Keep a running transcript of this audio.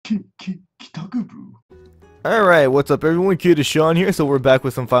Alright, what's up everyone, KitaSean here. So we're back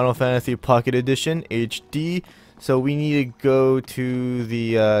with some Final Fantasy Pocket Edition HD. So we need to go to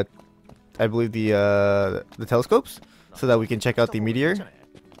the, I believe the telescopes, so that we can check out the meteor.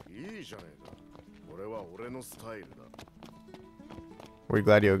 Where'd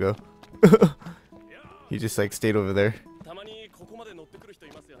Gladio go? He just like stayed over there.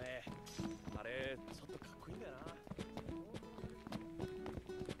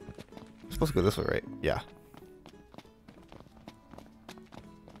 Supposed to go this way, right? Yeah.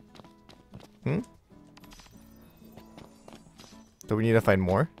 Do we need to find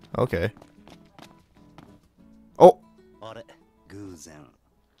more? Okay. Oh!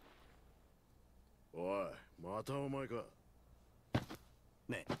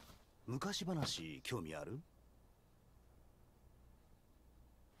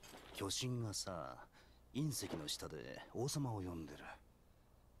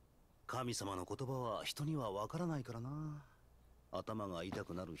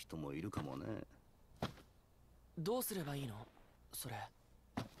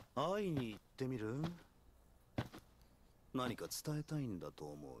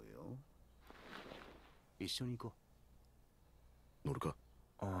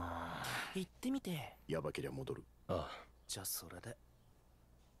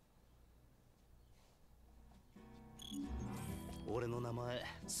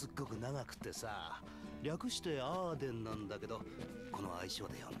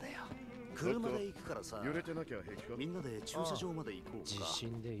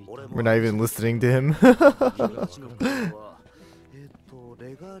 We're not even listening to him.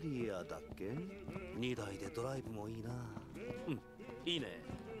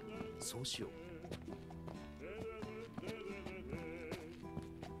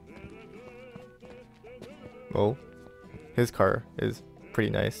 Oh, his car is pretty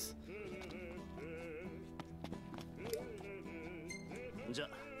nice.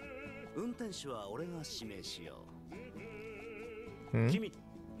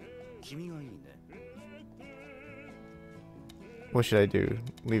 What should I do?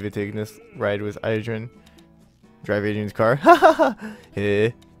 Leave it to Ignis, ride with Adrian, drive Adrian's car?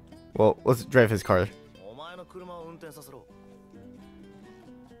 Hey. Well, let's drive his car.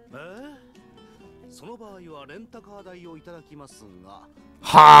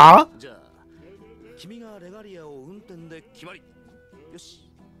 Huh?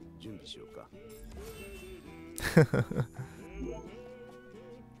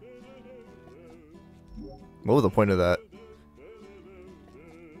 What was the point of that?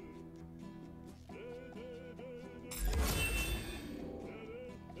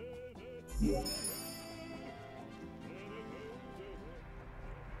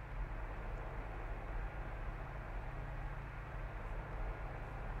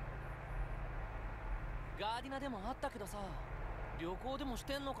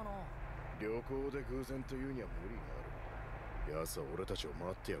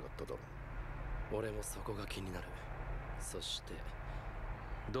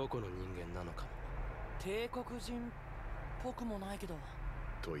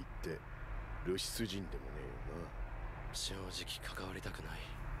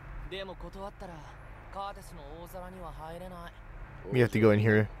 We have to go in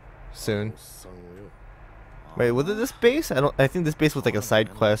here soon. Wait, was it this base? I think this base was like a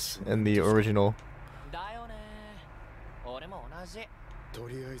side quest in the original.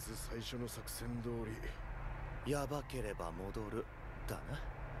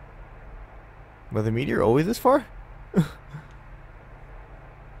 Was the meteor always this far?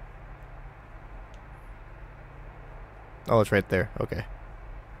 Oh, it's right there. Okay.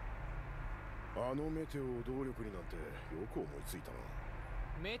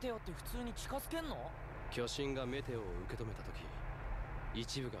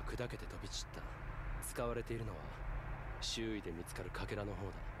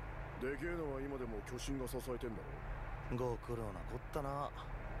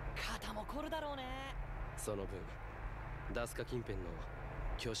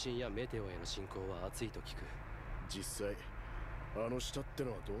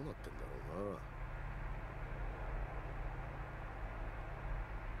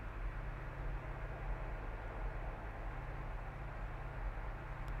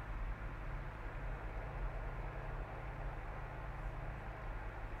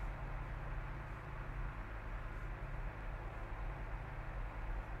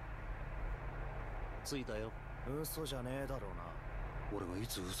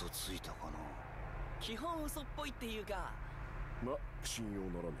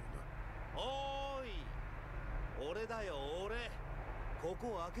 ここ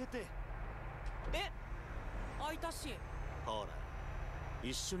を開けて。え、開いたし。ほら、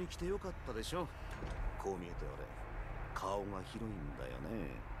一緒に来てよかったでしょ。こう見えて俺、顔が広いんだよ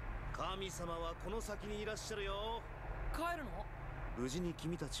ね。神様はこの先にいらっしゃるよ。帰るの？無事に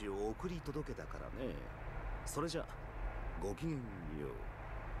君たちを送り届けたからね。それじゃごきげんよう。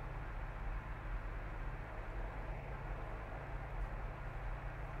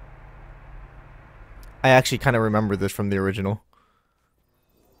I actually kind of remember this from the original.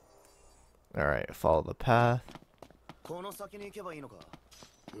 Alright, follow the path. この先に行けばいいのか。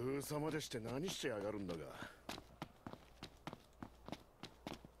封鎖までして何してやがるんだが。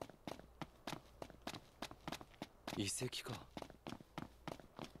遺跡か。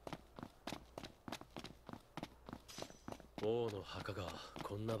王の墓が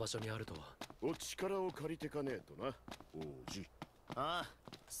こんな場所にあるとは。お力を借りてかねえとな、王子。ああ、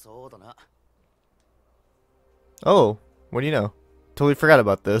そうだな。Oh, what do you know? Totally forgot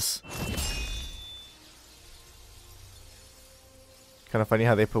about this. Kind of funny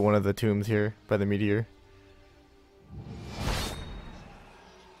how they put one of the tombs here by the meteor.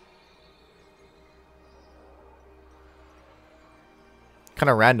 Kind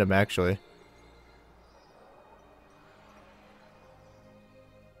of random, actually.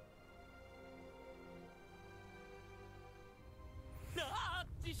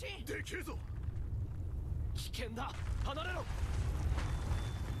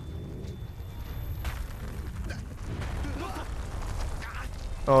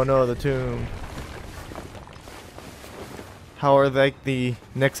 Oh no, the tomb. How are the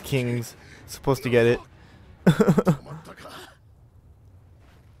next kings supposed to get it?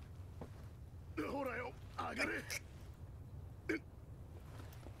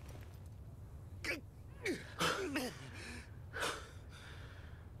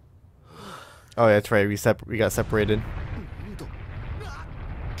 Oh, yeah, that's right. We got separated.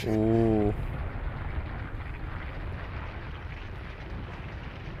 Ooh.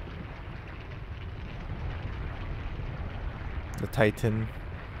 The Titan.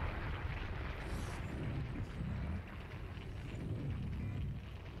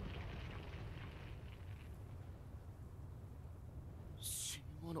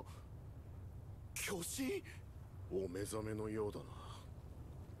 KItaSean? お目覚めのようだな。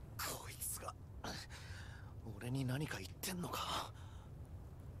こいつが俺に何か言ってんのか。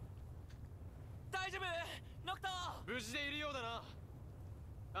大丈夫？ノクト？無事でいるようだ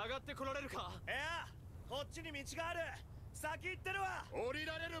な。上がってこられるか？いや、こっちに道がある。先行ってるわ。降り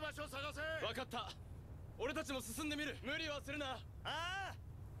られる場所探せ。分かった。俺たちも進んでみる。無理はするな。ああ。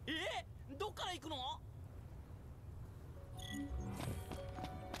どっから行くの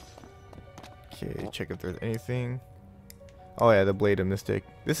Okay, check if there's anything. Oh yeah, the Blade of Mystic.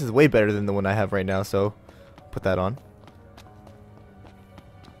 This is way better than the one I have right now, so put that on.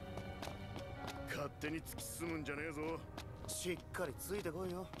 勝手に突き進むんじゃねえぞ。しっかりついてこ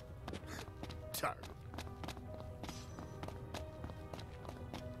いよ。たく。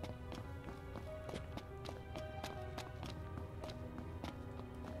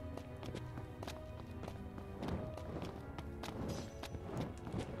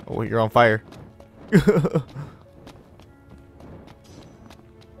Oh, you're on fire.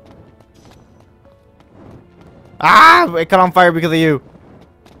 Ah! It caught on fire because of you.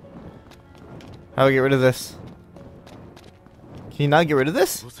 How do I get rid of this? Can you not get rid of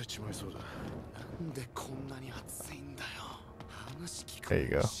this? There you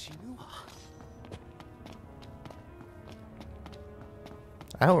go.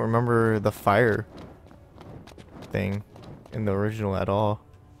 I don't remember the fire thing in the original at all.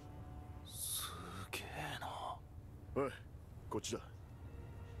 おい、こっちだ。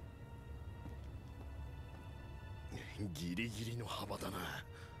ギリギリの幅だな。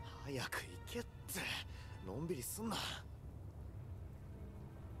早く行けって。のんびりすんな。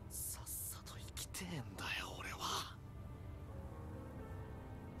さっさと生きてえんだよ俺は。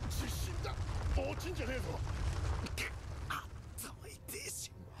失神だ。落ちんじゃねえぞ。頭痛えし。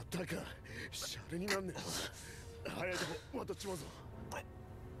またか。シャレになんねえ。早いとこ渡っちまうぞ。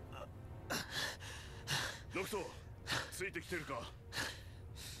ノクト、ついてきてるか。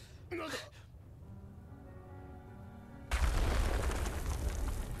なんだ。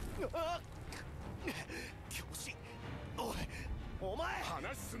KItaSean、おい、お前。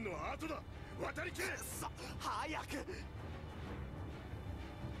話すんのは後だ。渡りきれ。さ、早く。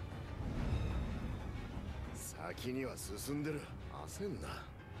先には進んでる。焦んな。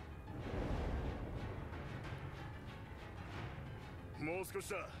もう少し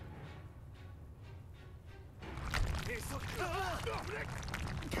だ。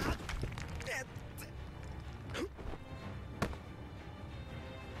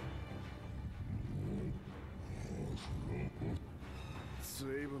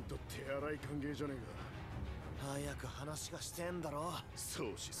んと手荒い関係じゃねえか。早く話がしてんだろ。相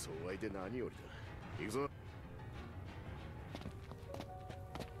思相愛で何よりだ。行くぞ。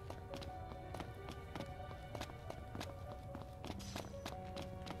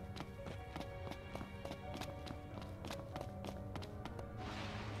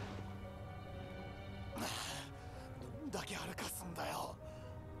どんだけ歩かすんだよ。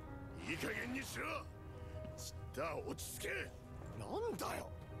いい加減にしろ。ちった落ち着け。なんだよ。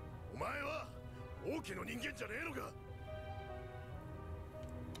お前は王家の人間じゃねえのか。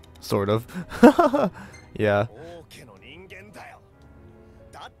Sort of. Yeah. 王家の人間だよ。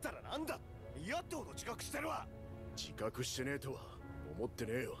だったらなんだ。嫌ってほど自覚してるわ。自覚してねえとは思って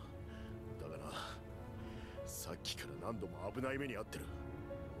ねえよ。だがな、さっきから何度も危ない目に遭ってる。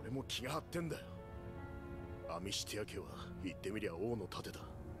俺も気が張ってんだよ。アミシティア家は言ってみりゃ王の盾だ。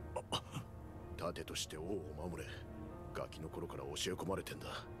盾として王を守れ。ガキの頃から教え込まれてんだ。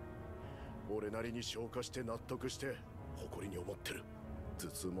俺なりに消化して納得して誇りに思ってる。頭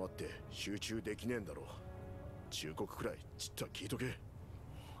痛もあって集中できねえんだろう。忠告くらいちった聞いとけ。分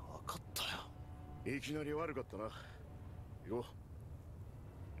かったよ。いきなり悪かったな。行こ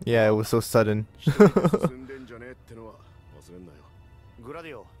Yeah, it was so sudden. う。進んでんじゃねえってのは忘れんなよ。グラデ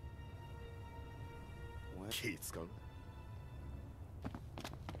ィオ。気使う。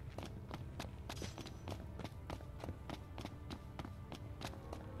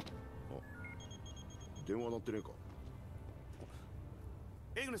電話鳴ってねえか。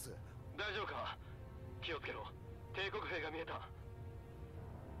エグネス。大丈夫か。気をつけろ。帝国兵が見えた。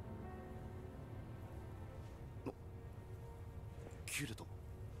キルト。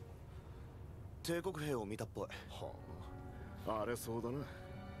帝国兵を見たっぽい。はあ、あれそうだな。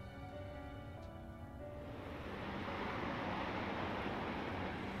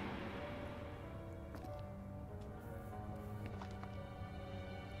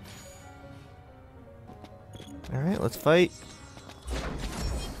Alright, let's fight.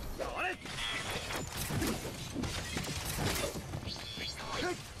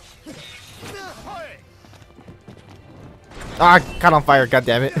 Ah, caught on fire, god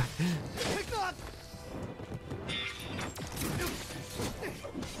damn it.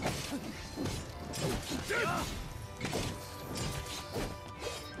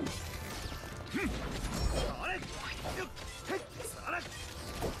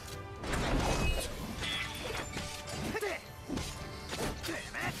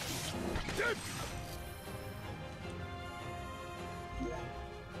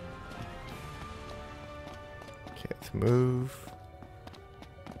 Okay, let's move.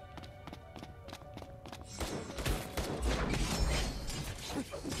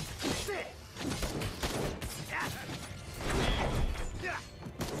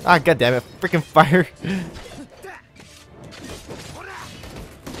 Ah, god damn it! Freaking fire!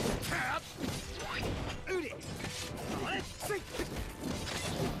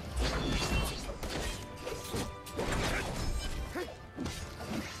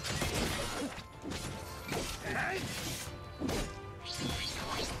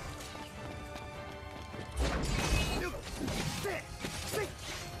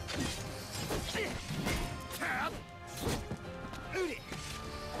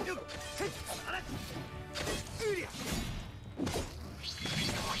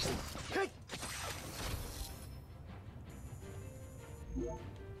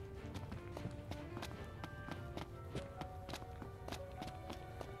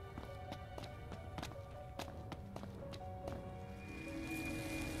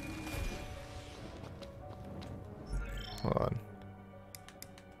 Hold on.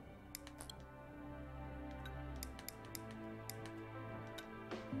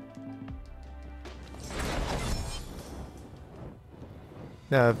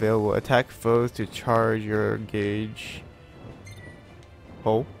 Now available. Attack foes to charge your gauge.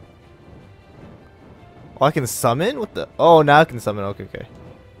 Oh. Oh, I can summon? What the? Oh, now I can summon. Okay, okay.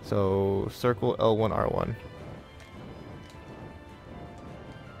 So, circle L1, R1.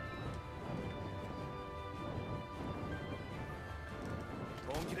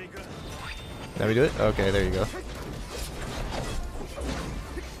 Let me do it? Okay, there you go.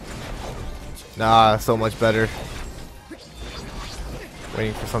 Nah, so much better.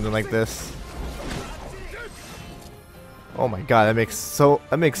 Waiting for something like this. Oh my god, that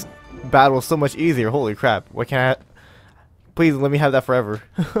makes battle so much easier. Holy crap. Why can't I? Please let me have that forever.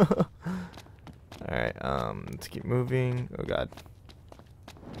 Alright, let's keep moving. Oh god.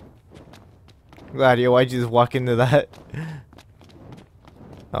 Gladio, why'd you just walk into that?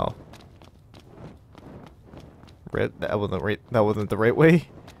 Oh. That wasn't right. That wasn't the right way.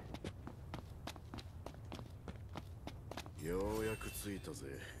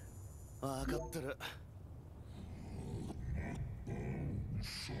 分かってる。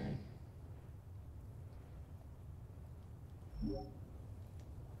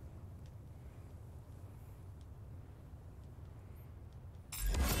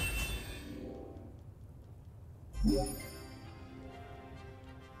おい、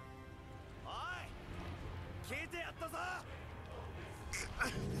聞いてやったぞ。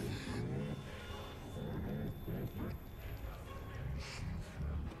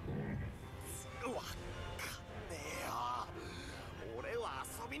わかんねえよ。俺は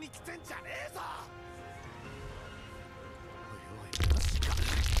遊びに来てんじゃねえぞ。おいおい、マジか。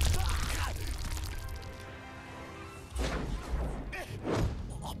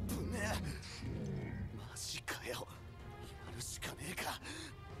あぶねえ。マジかよ。やるしかねえか。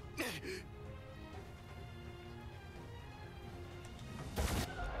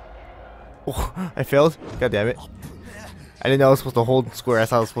Oh, I failed? God damn it. I didn't know I was supposed to hold square. I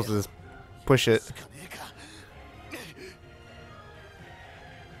thought I was supposed to just push it.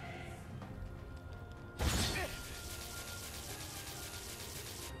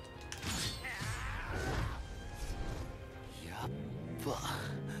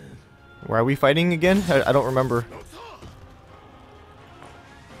 Where are we fighting again? I don't remember.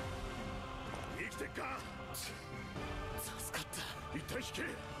 助かった。一体引け。ま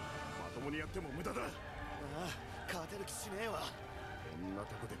ともにやっても無駄だ。ああ、勝てる気しねえわ。こんなと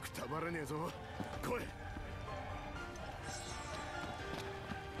こでくたばれねえぞ。来い。こ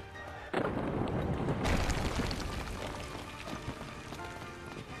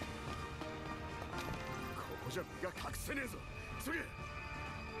こじゃ身が隠せねえぞ。急げ。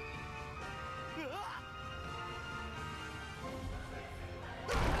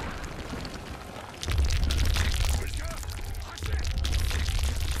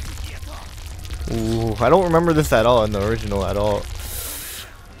Ooh, I don't remember this at all in the original at all.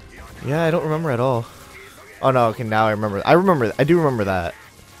 Yeah, I don't remember at all. Oh no, okay, now I remember. I do remember that.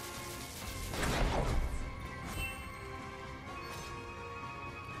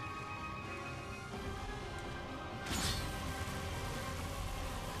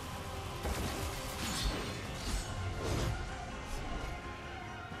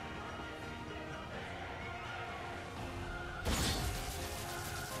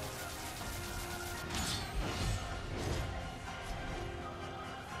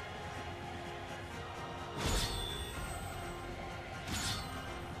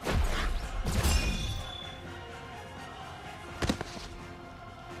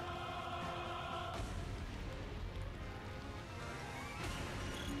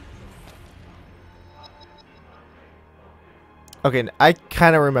 Okay, I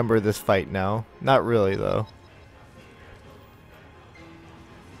kind of remember this fight now. Not really, though.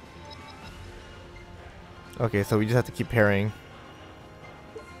 Okay, so we just have to keep parrying.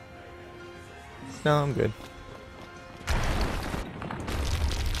 No, I'm good.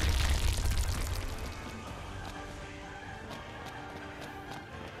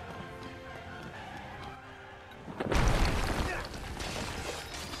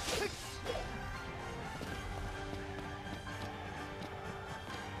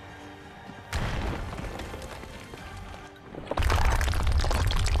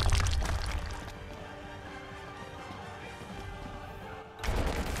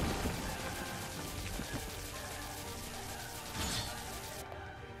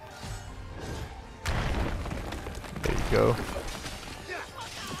 Go.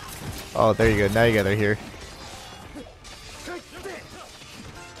 Oh, there you go. Now you got her here.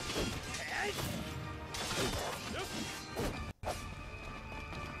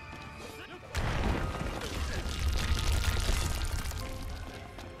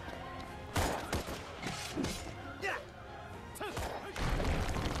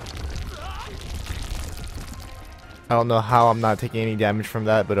 I don't know how I'm not taking any damage from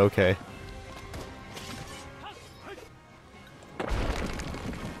that, but okay.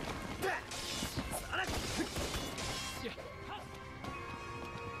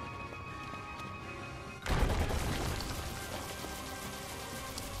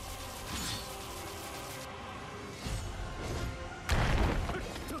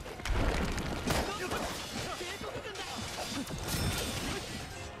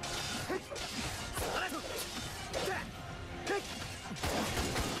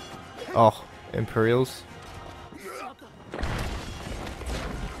 Oh, Imperials.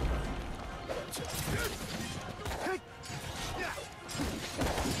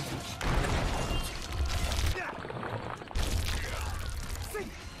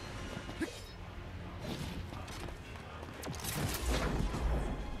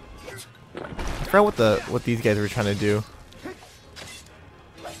 I forgot what these guys were trying to do.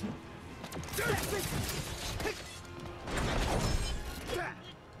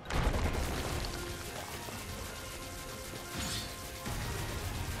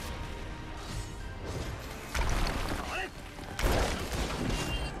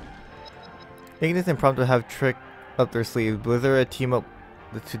 Ignis and Prompto have trick up their sleeves. Blizzard team up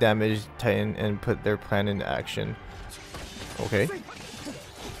to damage Titan and put their plan into action. Okay.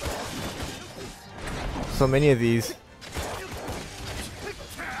 So many of these.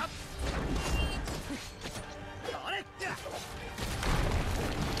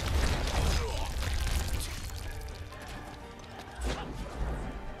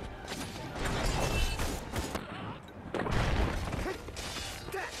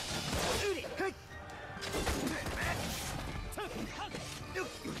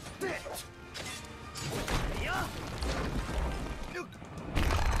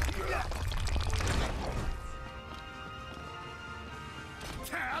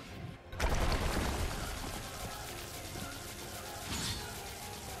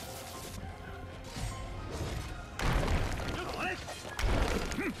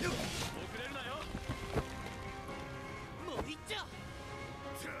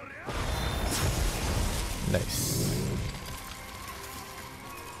 Nice.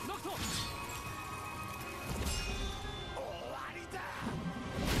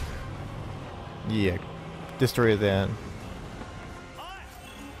 Yeah, destroy that.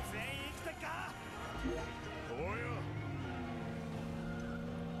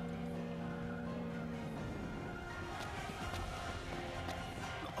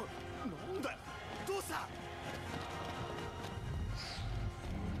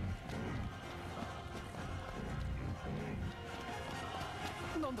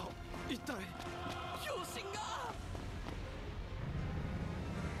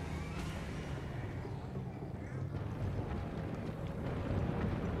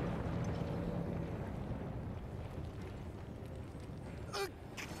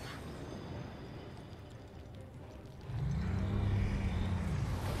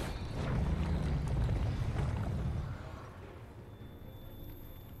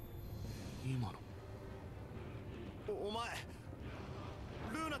お前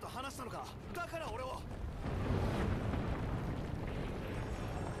ルーナと話したのか。だから俺を。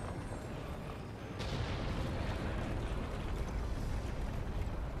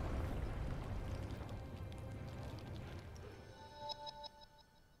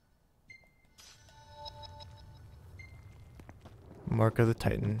Mark of the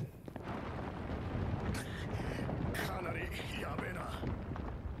Titan. かなりやべえな。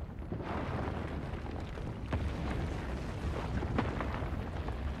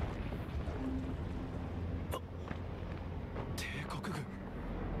帝国軍。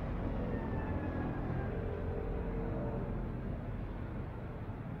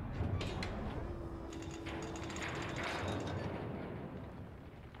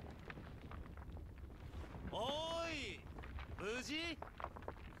おーい、無事？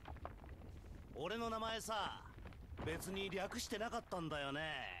俺の名前さ、別に略してなかったんだよね。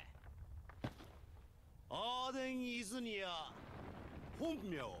アーデン・イズニア本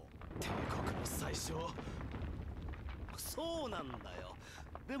名。帝国の最初。そうなんだよ。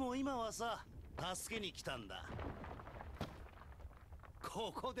でも今はさ、助けに来たんだ。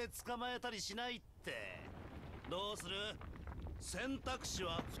ここで捕まえたりしないって。どうする？選択肢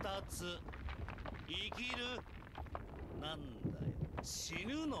は2つ。生きる？なんだよ。死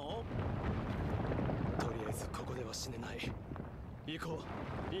ぬの？とりあえずここでは死ねない。行こ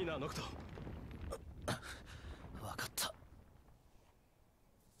う。いいな、ノクト。わかった。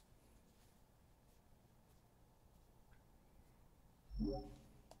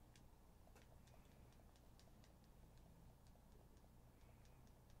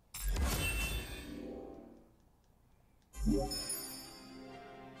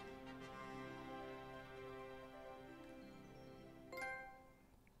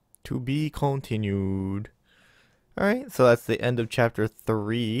To be continued. Alright, so that's the end of chapter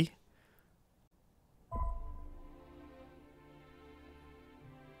 3.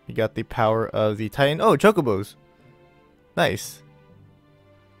 You got the power of the Titan. Oh, chocobos. Nice.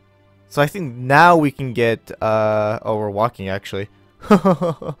 So I think now we can get, oh, we're walking actually.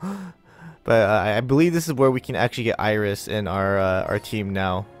 But I believe this is where we can actually get Iris in our team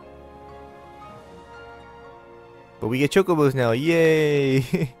now. But we get chocobos now,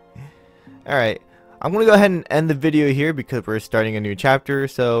 yay! Alright, I'm going to go ahead and end the video here because we're starting a new chapter.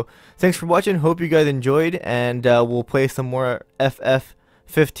 So, thanks for watching, hope you guys enjoyed, and we'll play some more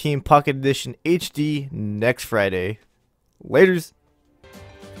FF15 Pocket Edition HD next Friday. Laters!